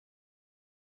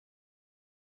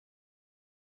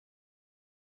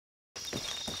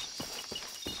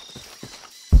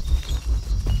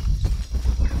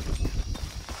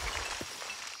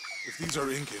These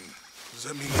are Incan. Does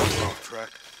that mean we're off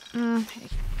track?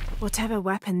 Whatever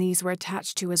weapon these were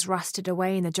attached to has rusted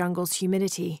away in the jungle's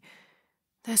humidity.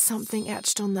 There's something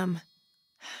etched on them.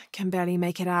 Can barely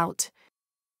make it out.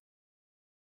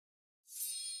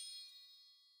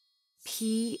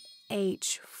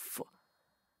 PH.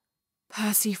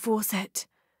 Percy Fawcett.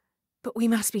 But we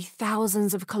must be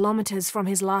thousands of kilometers from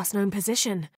his last known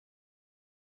position.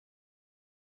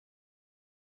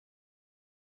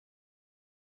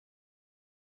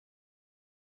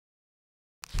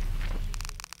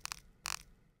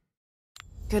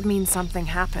 Could mean something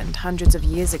happened hundreds of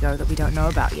years ago that we don't know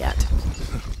about yet.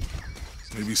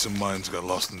 Maybe some mines got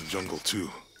lost in the jungle, too.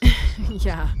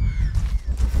 Yeah.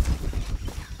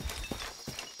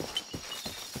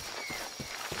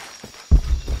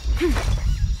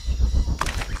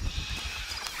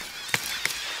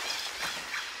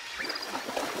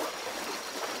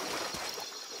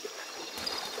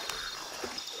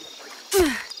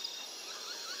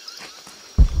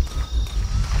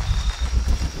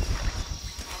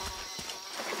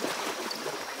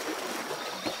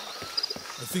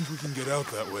 I think we can get out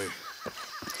that way.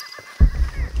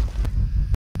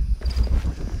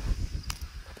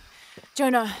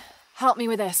 Jonah, help me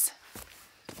with this.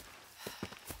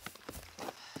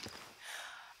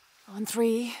 On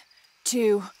 3,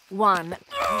 2, 1.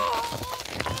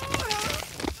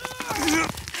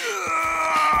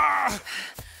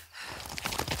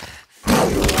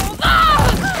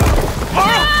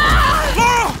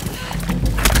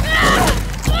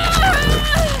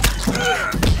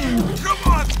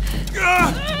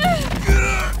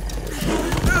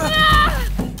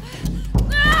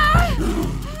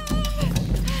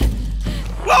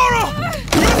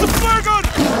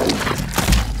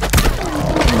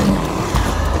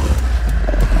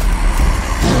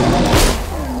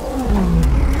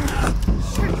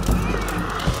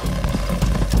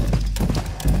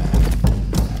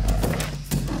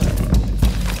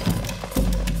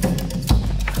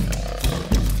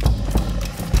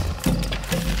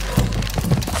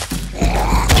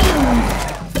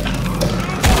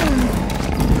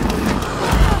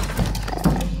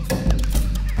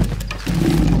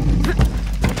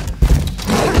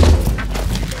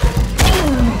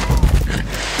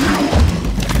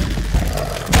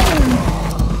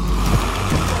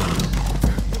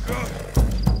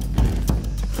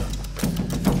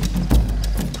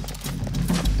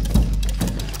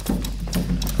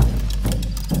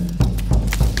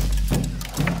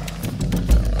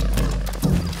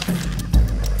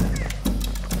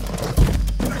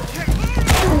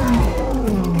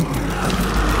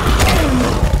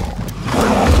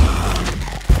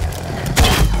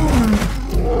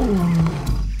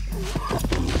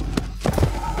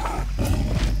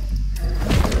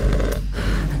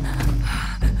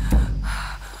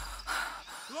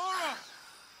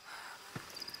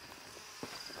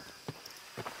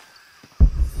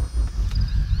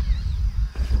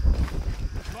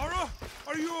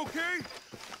 Are you okay?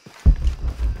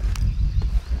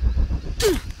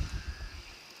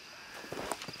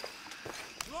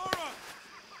 Laura!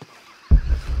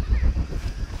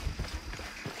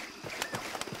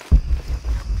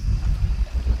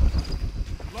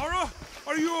 Laura,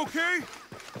 are you okay?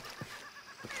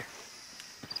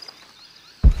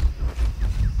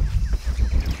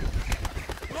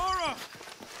 Laura!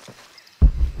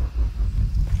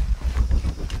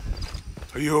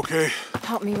 Are you okay?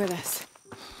 Help me with this.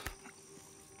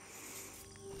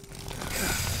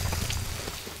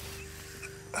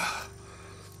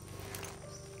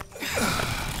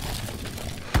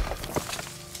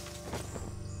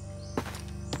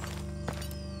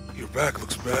 Your back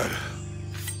looks bad.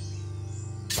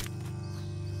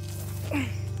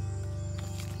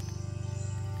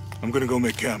 I'm gonna go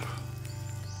make camp.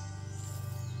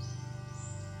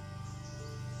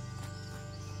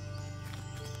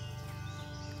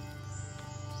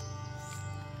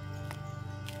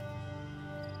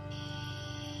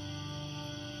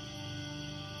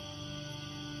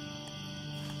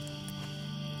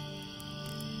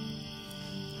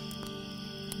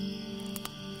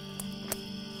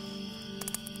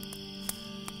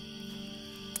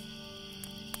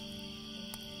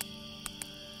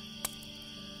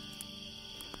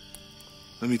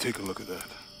 Let me take a look at that.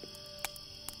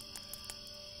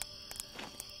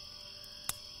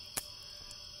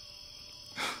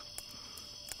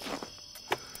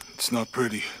 It's not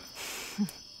pretty.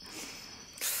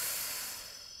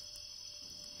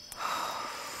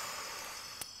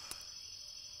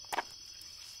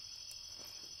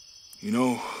 You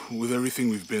know, with everything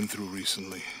we've been through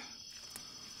recently,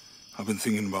 I've been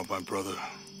thinking about my brother.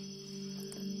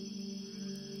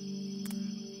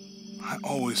 I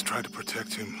always tried to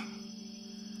protect him.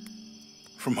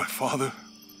 From my father.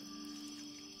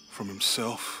 From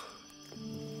himself.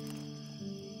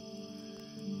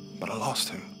 But I lost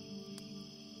him.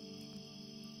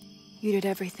 You did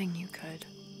everything you could.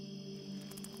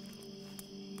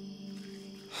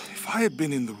 If I had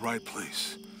been in the right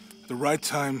place, at the right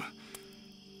time,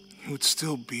 he would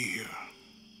still be here.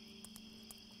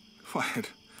 If I had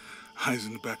eyes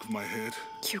in the back of my head.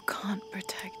 You can't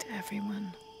protect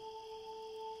everyone.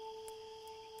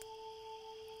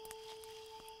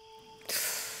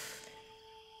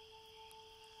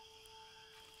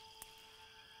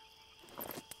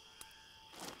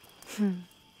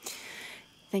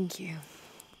 Thank you.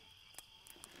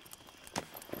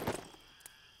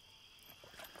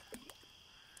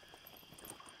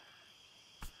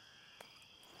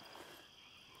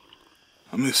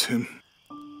 I miss him.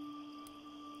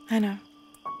 I know.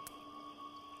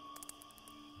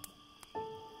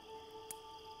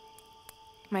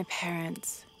 My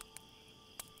parents.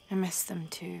 I miss them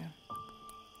too.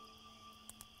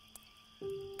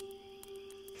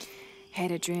 I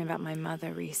had a dream about my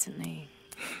mother recently.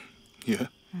 Yeah?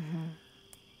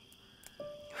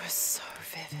 It was so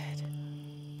vivid.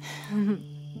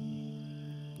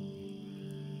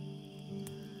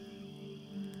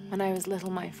 When I was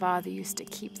little, my father used to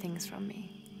keep things from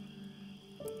me.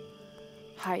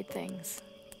 Hide things.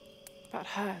 About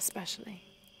her, especially.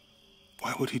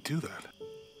 Why would he do that?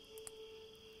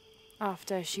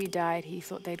 After she died, he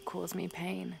thought they'd cause me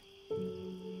pain.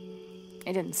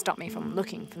 It didn't stop me from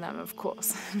looking for them, of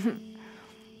course.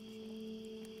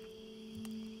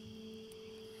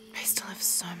 I still have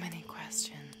so many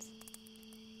questions.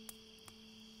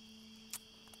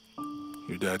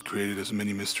 Your dad created as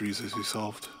many mysteries as he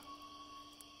solved.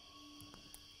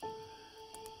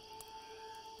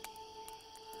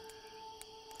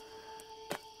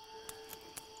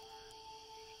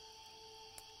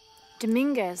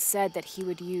 Dominguez said that he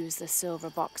would use the silver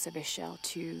box of Ixchel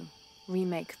to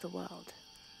remake the world.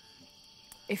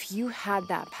 If you had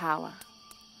that power,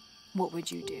 what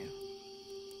would you do?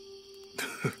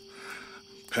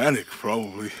 Panic,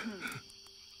 probably.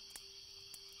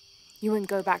 You wouldn't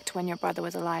go back to when your brother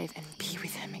was alive and be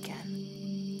with him again.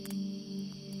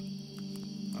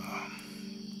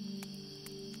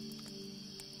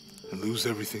 And lose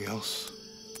everything else?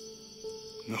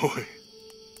 No way.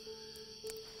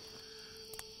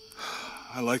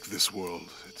 I like this world.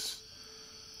 It's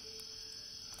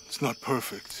not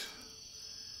perfect.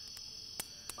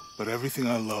 But everything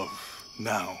I love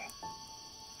now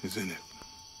is in it.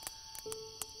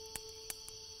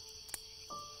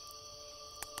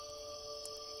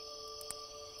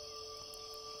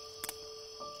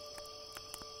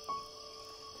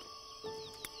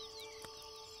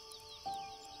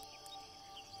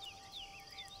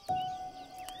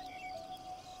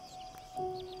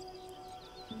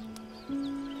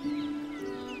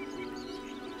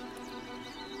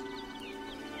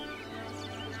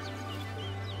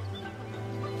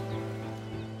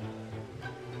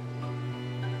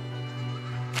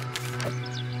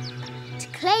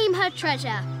 Claim her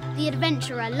treasure. The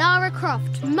adventurer Lara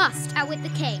Croft must outwit the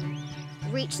king,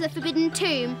 reach the Forbidden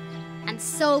Tomb, and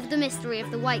solve the mystery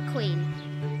of the White Queen.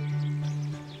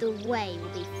 The way will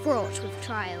be fraught with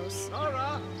trials.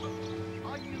 Lara,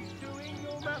 are you doing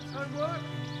your maths homework?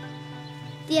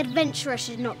 The adventurer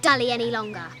should not dally any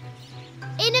longer.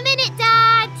 In a minute,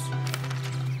 Dad!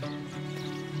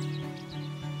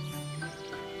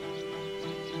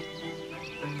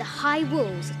 The high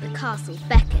walls of the castle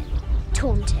beckon,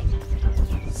 taunting.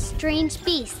 Strange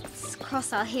beasts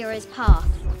cross our hero's path.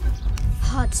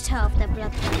 Hard to tell if they're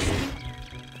bloodthirsty.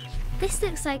 This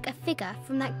looks like a figure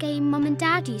from that game Mum and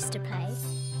Dad used to play.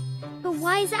 But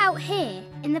why is it out here,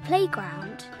 in the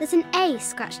playground? There's an A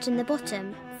scratched in the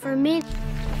bottom for a minute.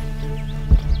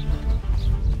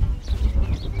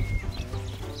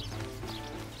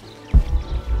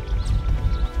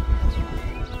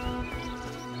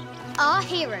 Our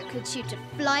hero could shoot a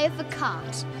fly of a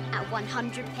cart at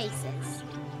 100 paces.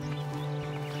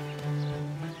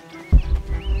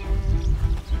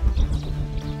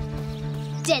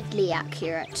 Deadly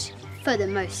accurate, for the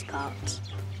most part.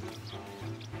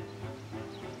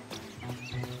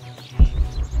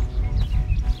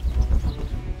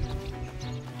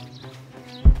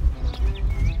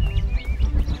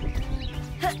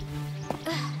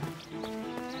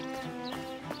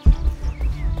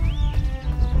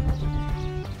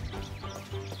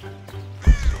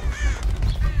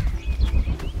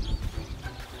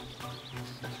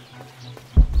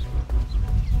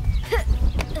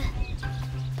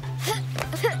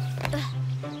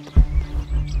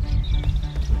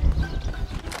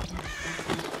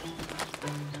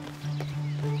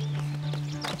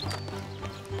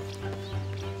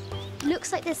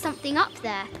 Looks like there's something up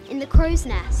there in the crow's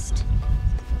nest.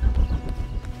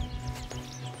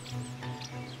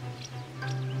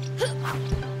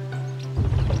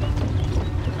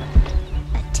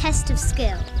 A test of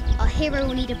skill. Our hero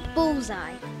will need a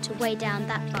bullseye to weigh down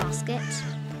that basket.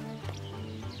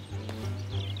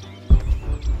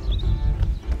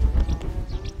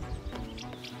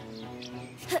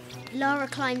 Lara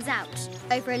climbs out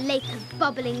over a lake of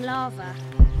bubbling lava.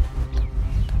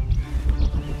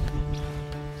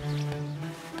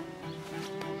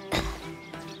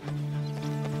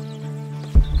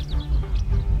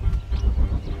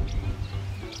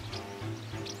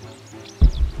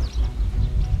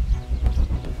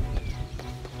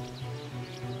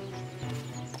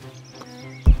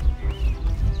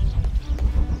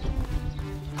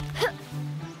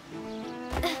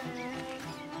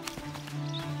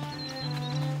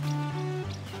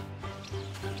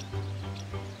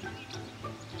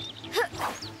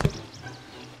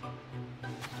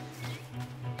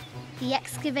 The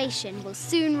excavation will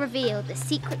soon reveal the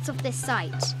secrets of this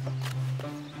site.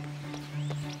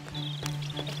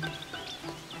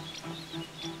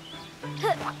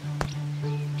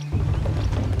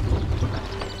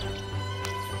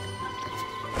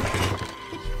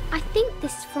 I think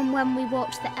this is from when we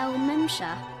walked the El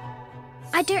Memsha.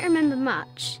 I don't remember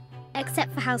much,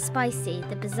 except for how spicy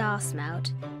the bazaar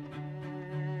smelled.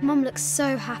 Mum looks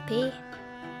so happy.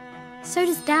 So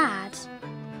does Dad.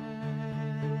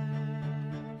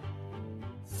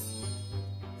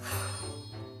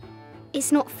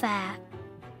 It's not fair.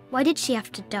 Why did she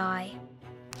have to die?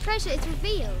 Treasure is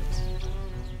revealed.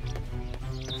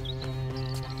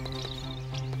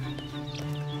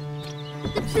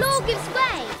 The floor gives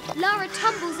way. Lara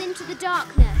tumbles into the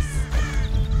darkness.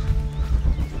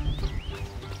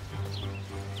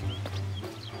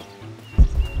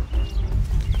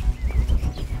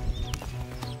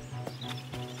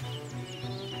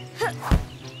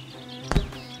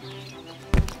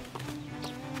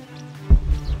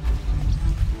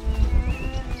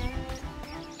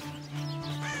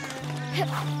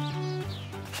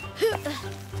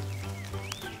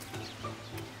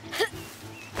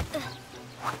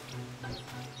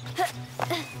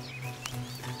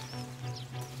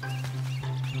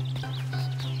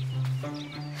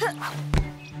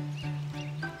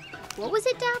 What was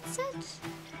it Dad said?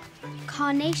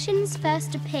 Carnations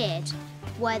first appeared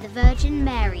where the Virgin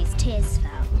Mary's tears fell.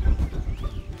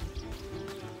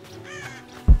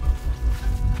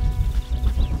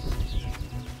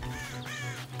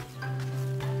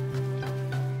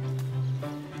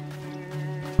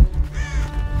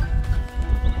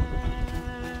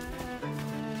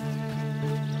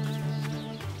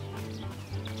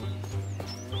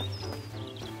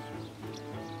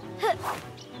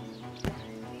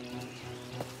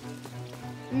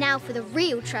 Now for the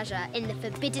real treasure in the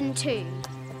Forbidden Tomb.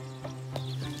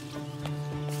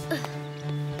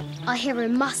 Our hero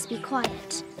must be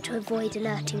quiet to avoid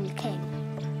alerting the king.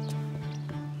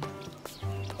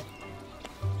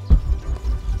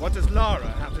 What does Lara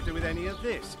have to do with any of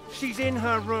this? She's in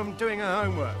her room doing her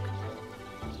homework.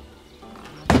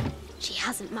 She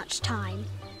hasn't much time.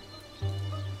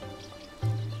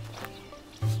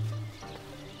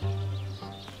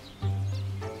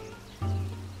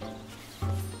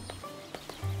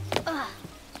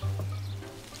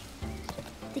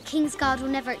 The Kingsguard will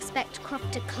never expect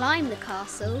Croft to climb the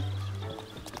castle.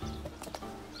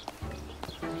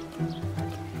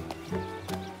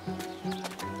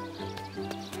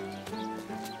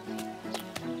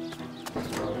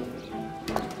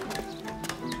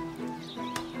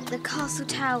 The castle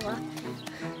tower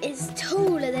is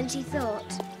taller than she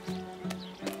thought.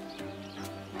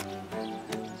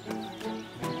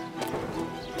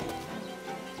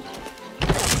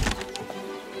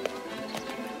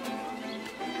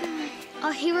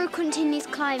 Our hero continues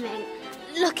climbing,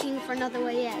 looking for another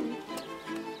way in.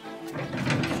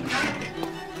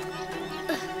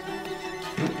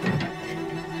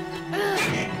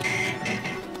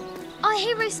 Our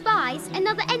hero spies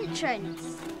another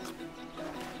entrance.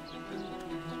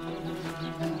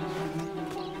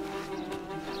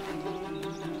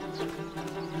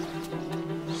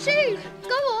 Shoo!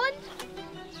 Go on!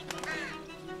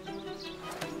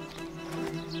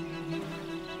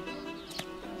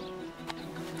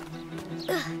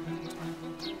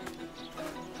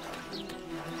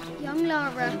 Young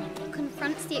Lara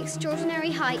confronts the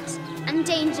extraordinary height and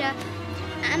danger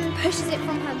and pushes it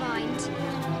from her mind.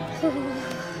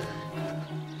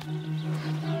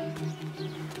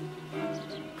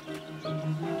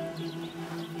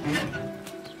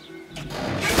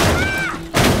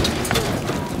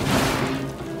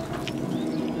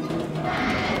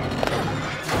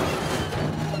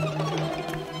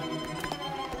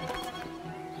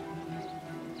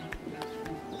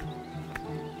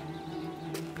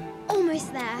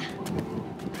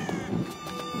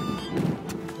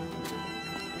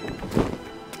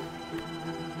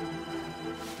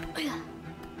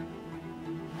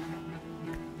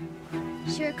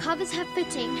 She recovers her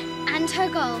footing and her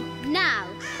goal. Now,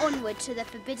 onward to the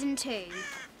Forbidden Tomb.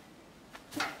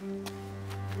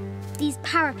 These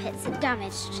parapets are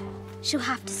damaged. She'll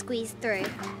have to squeeze through.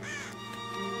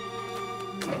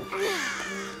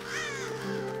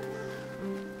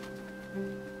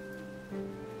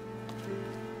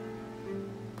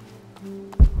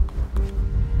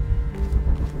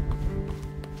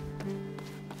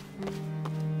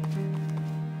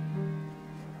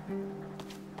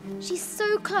 She's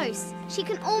so close, she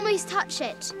can almost touch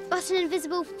it. But an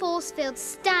invisible force field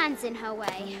stands in her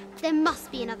way. There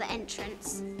must be another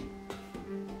entrance.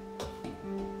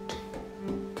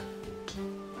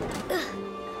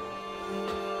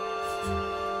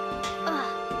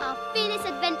 Our fearless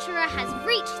adventurer has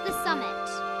reached the summit.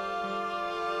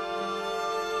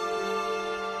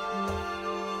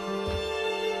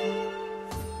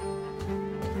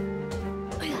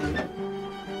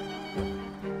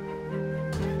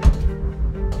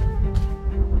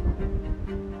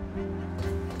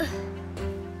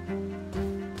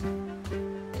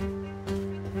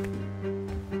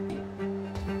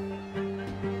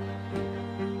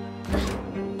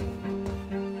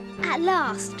 At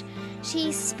last,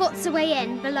 she spots a way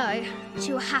in below.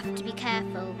 She will have to be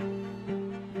careful.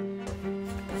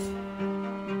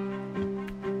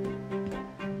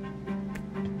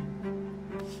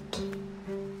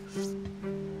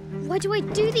 Why do I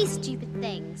do these stupid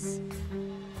things?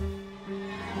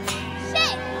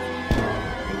 Shit!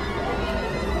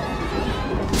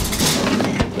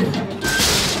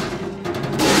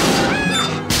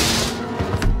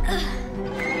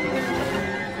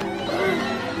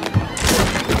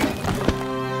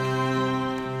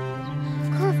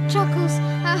 Croft chuckles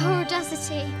at her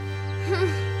audacity.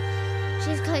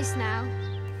 She's close now.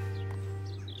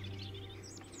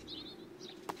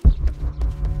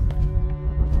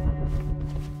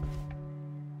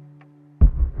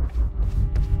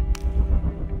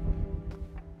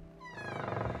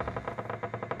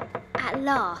 At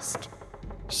last,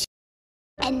 she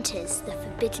enters the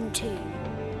Forbidden Tomb.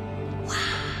 Wow!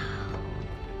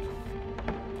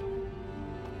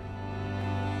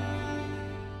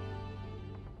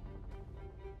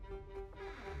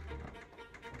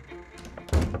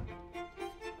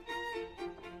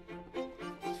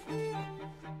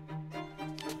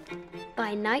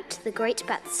 By night, the great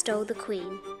bat stole the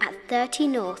queen at 30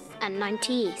 north and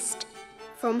 90 east.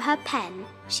 From her pen,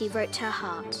 she wrote her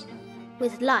heart.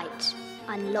 With light,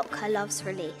 unlock her love's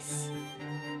release.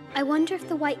 I wonder if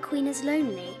the White Queen is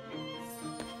lonely.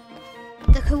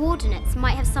 The coordinates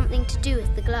might have something to do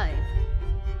with the globe.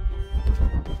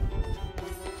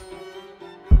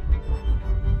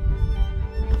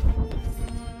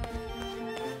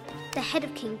 The head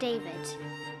of King David.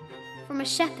 From a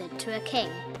shepherd to a king.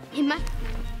 Imagine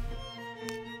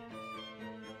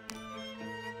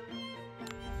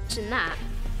that.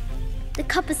 The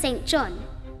cup of St. John.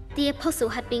 The apostle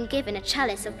had been given a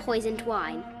chalice of poisoned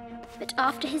wine, but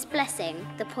after his blessing,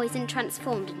 the poison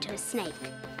transformed into a snake,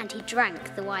 and he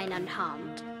drank the wine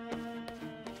unharmed.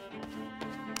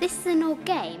 This is an old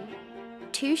game.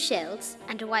 2 shields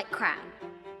and a white crown.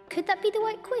 Could that be the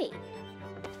White Queen?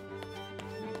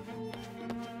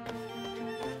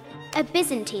 A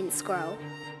Byzantine scroll.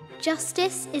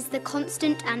 Justice is the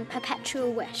constant and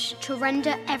perpetual wish to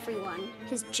render everyone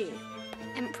his due.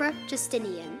 Emperor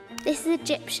Justinian. This is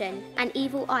Egyptian, an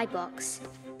evil eye box.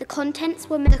 The contents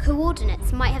were the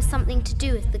coordinates might have something to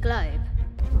do with the globe.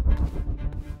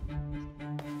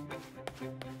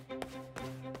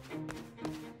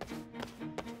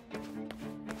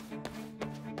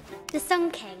 The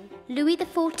Sun King, Louis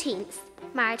XIV,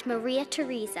 married Maria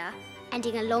Theresa,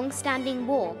 ending a long-standing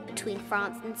war between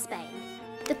France and Spain.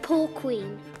 The poor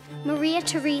Queen, Maria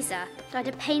Theresa, died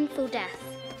a painful death,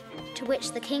 to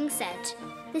which the king said,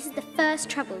 "This is the first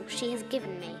trouble she has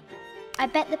given me." I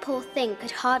bet the poor thing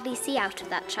could hardly see out of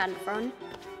that chanfron.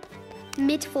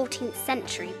 Mid-14th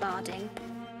century barding.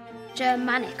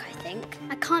 Germanic, I think.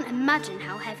 I can't imagine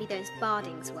how heavy those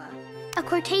bardings were. A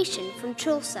quotation from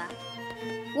Chaucer.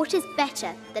 What is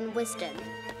better than wisdom?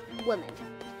 Woman.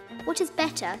 What is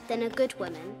better than a good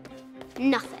woman?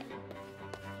 Nothing.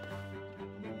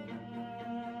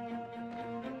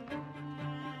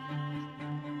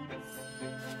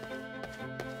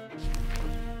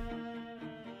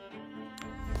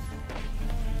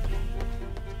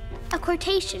 A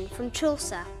quotation from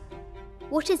Chaucer.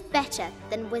 What is better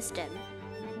than wisdom?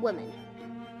 Woman.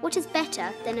 What is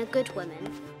better than a good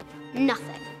woman?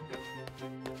 Nothing.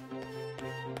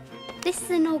 This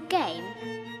is an old game.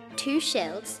 2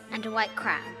 shields and a white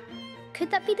crown. Could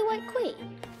that be the White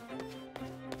Queen?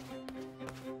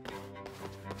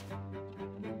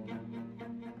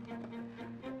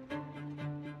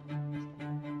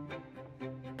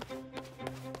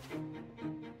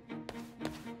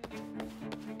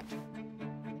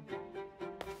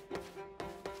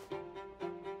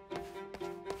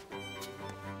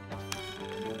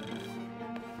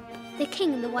 The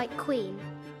king and the White Queen.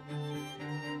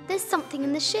 There's something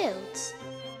in the shields.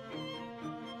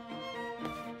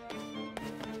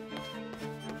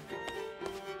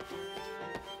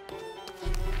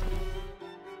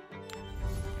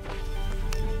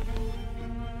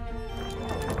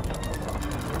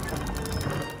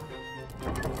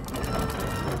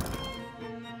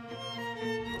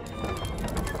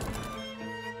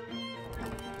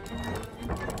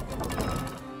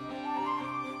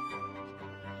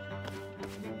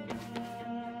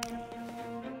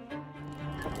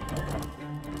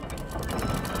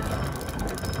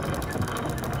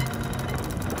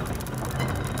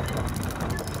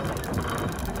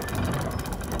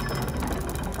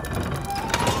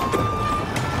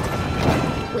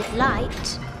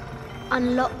 Light,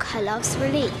 unlock her love's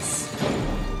release.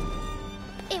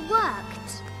 It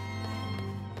worked.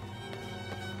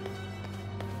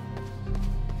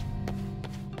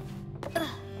 Ugh.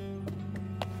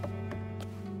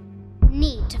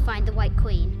 Need to find the White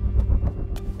Queen.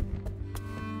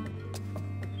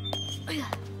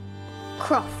 Ugh.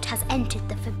 Croft has entered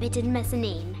the forbidden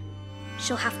mezzanine.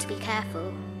 She'll have to be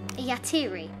careful. A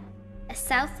Yatiri, a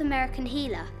South American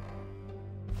healer.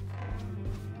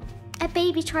 A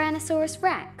baby Tyrannosaurus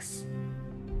Rex.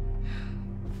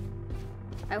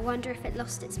 I wonder if it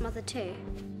lost its mother too.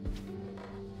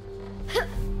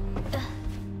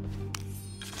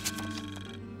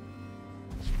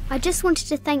 I just wanted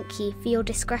to thank you for your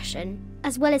discretion,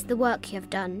 as well as the work you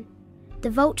have done. The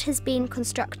vault has been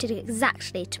constructed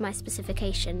exactly to my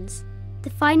specifications. The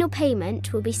final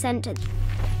payment will be sent at...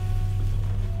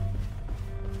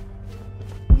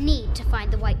 Need to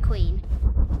find the White Queen.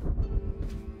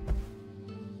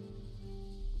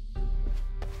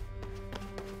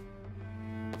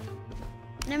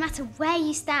 No matter where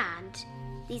you stand,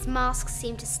 these masks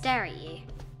seem to stare at you.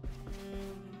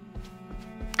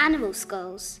 Animal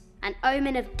skulls, an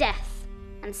omen of death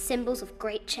and symbols of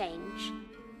great change.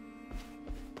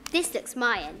 This looks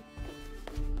Mayan.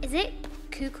 Is it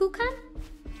Kukulkan?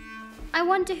 I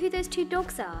wonder who those two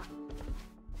dogs are.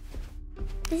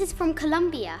 This is from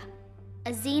Colombia,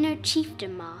 a Xeno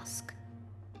chieftain mask.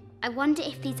 I wonder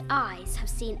if these eyes have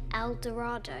seen El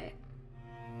Dorado.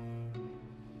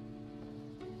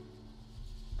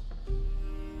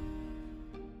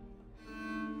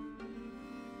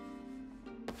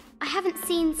 I haven't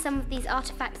seen some of these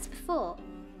artifacts before.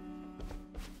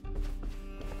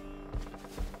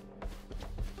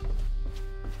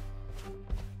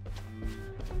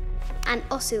 An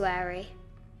ossuary.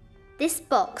 This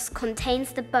box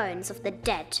contains the bones of the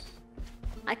dead.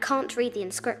 I can't read the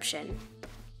inscription.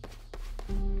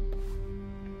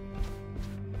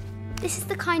 This is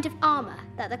the kind of armour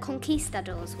that the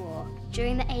conquistadors wore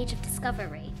during the Age of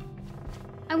Discovery.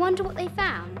 I wonder what they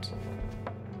found.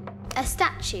 A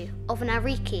statue of an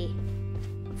Ariki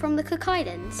from the Cook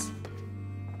Islands,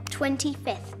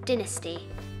 25th dynasty.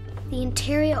 The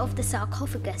interior of the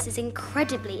sarcophagus is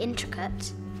incredibly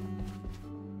intricate.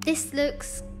 This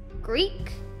looks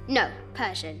Greek? No,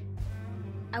 Persian.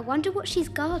 I wonder what she's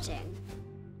guarding.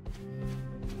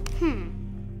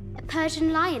 A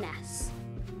Persian lioness.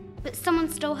 But someone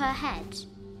stole her head.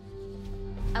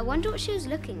 I wonder what she was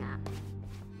looking at.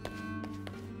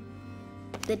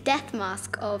 The death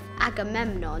mask of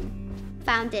Agamemnon,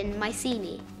 found in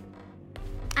Mycenae.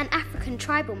 An African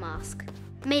tribal mask,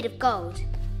 made of gold.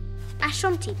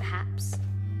 Ashanti, perhaps.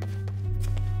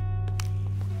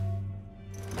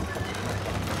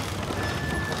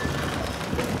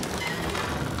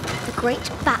 The great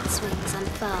bat's wings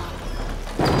unfurl.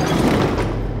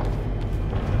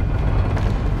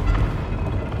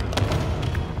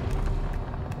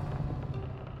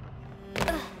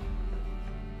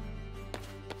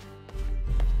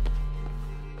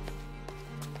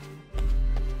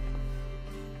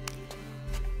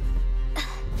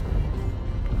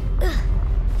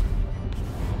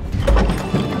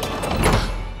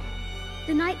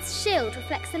 The knight's shield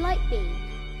reflects the light beam.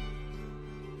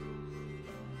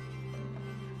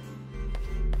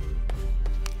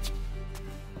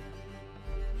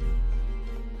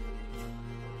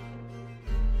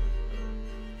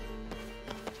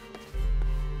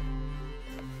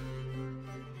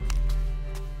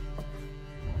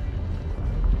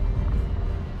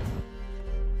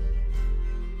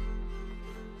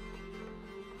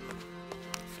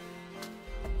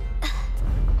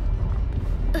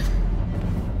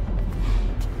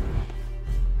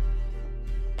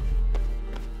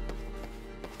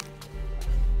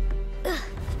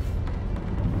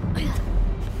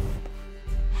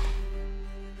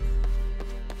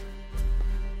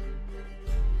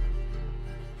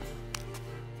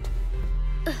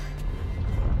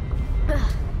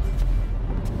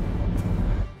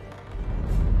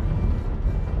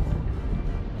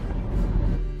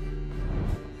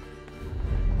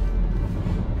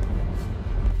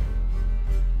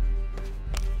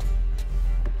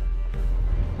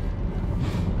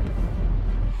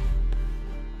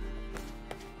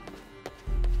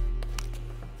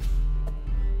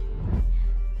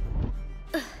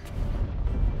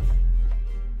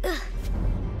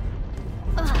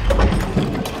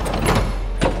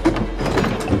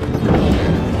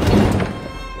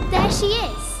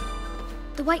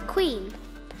 The White Queen.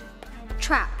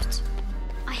 Trapped.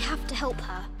 I have to help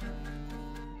her.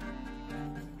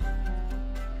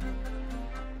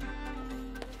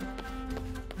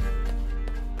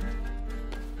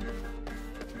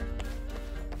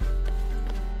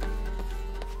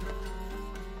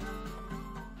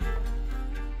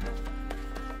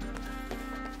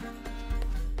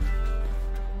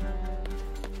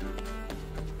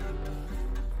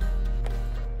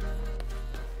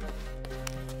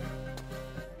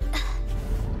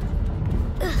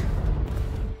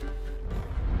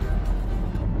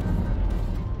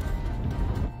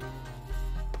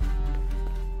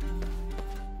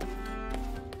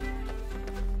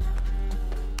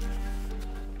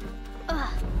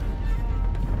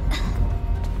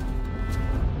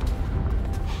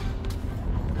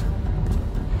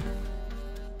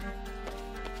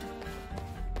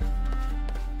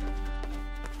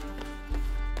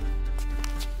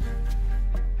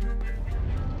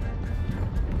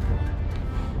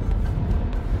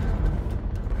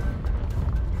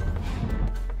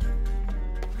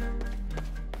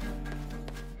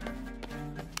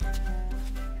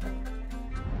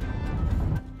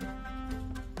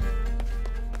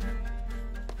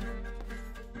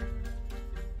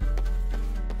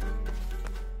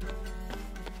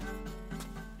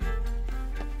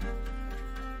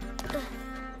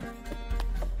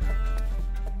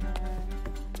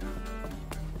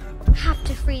 Have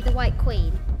to free the White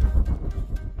Queen.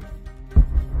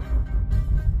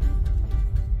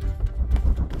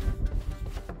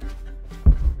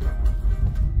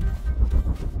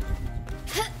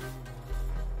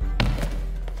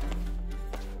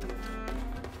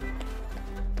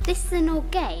 This is an old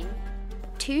game.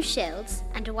 2 shields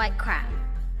and a white crown.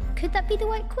 Could that be the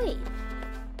White Queen?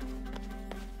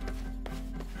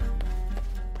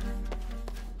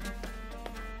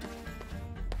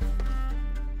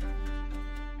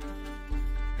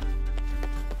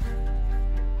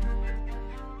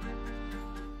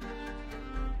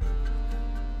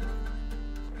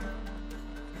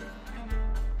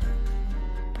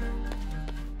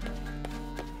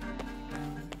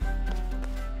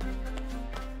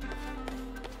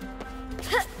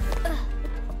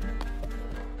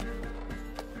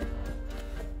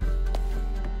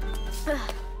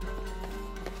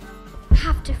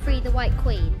 Have to free the White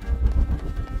Queen.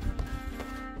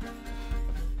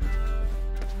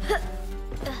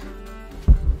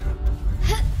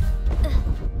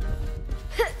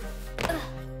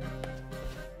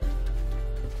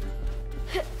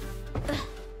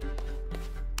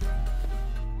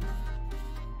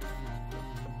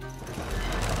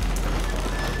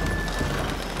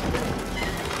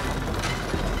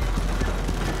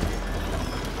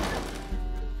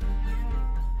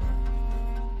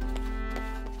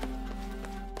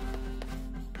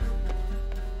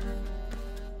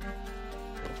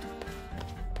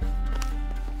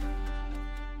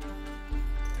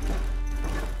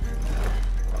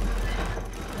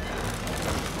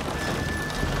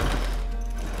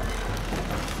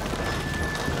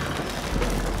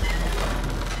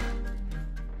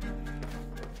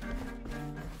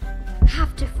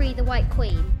 Have to free the White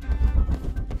Queen.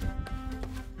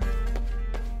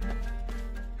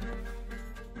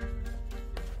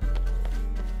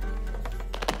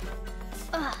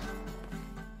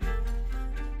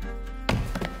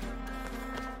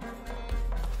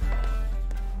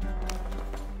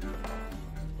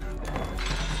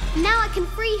 Now I can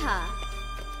free her.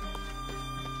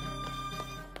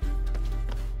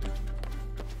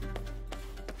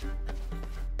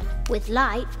 With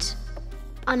light,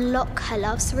 unlock her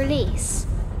love's release.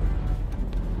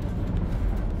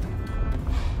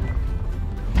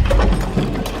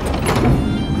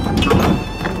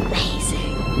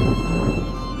 Amazing.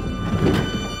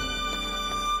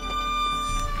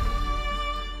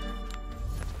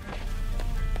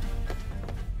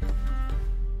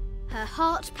 Her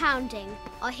heart pounding,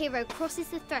 our hero crosses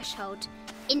the threshold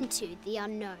into the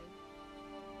unknown.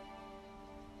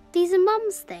 These are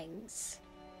Mum's things.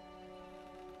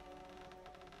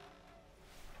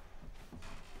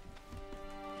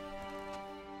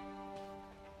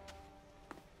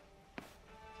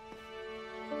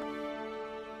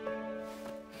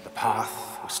 The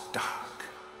path was dark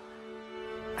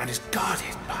and is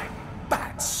guarded by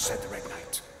bats, said the Red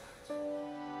Knight.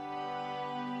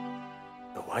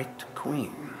 The White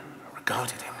Queen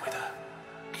regarded him with a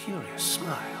curious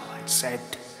smile and said,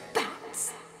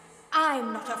 Bats!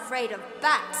 I'm not afraid of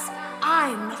bats.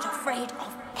 I'm not afraid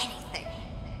of anything.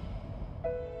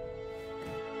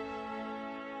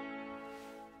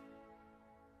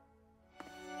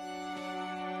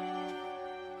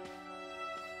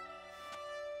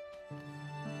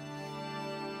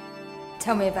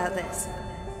 Tell me about this.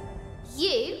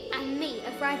 You and me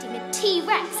are riding a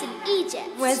T-Rex in Egypt.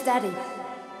 Where's Daddy?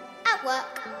 At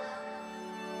work.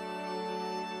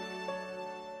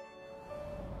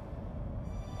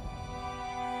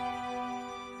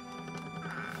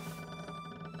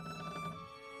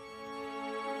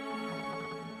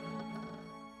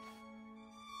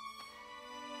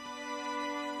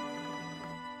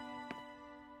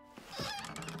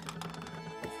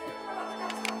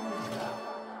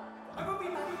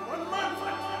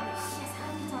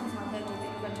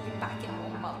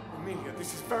 Amelia,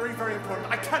 this is very, very important.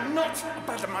 I cannot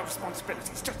abandon my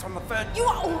responsibilities just on the verge. You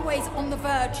are always on the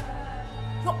verge.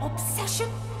 Your obsession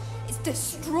is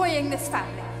destroying this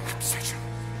family. Obsession?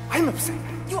 I'm upset.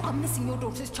 You are missing your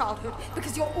daughter's childhood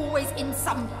because you're always in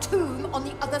some tomb on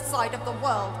the other side of the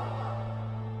world.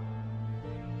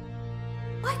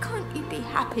 Why can't you be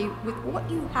happy with what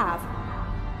you have?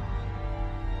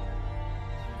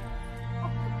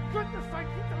 Oh, for goodness sake,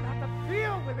 you don't have to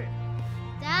deal with it.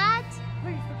 Dad?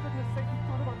 Please, for goodness sake, you've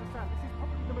got to understand. This is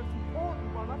probably the most important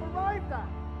one I've arrived at.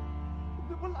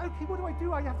 Well, okay, what do I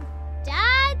do? I have to...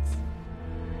 Dad?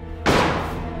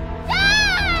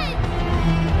 Dad!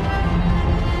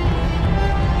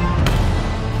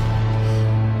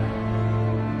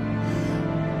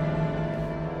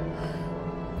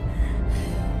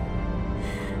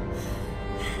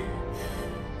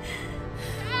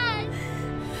 Dad!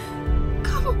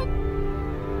 Come on.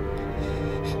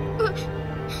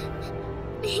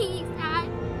 Please, Dad.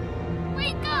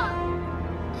 Wake up.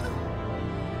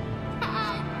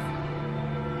 Dad.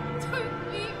 Don't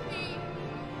leave me.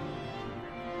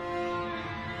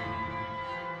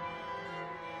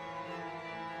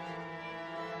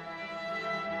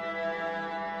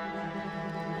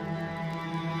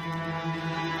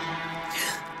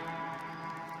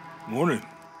 Morning.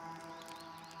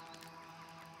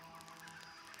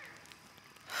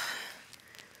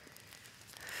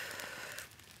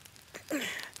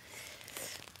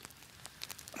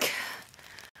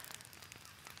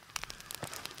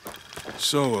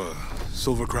 So,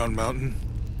 Silver Crown Mountain?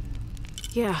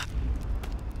 Yeah,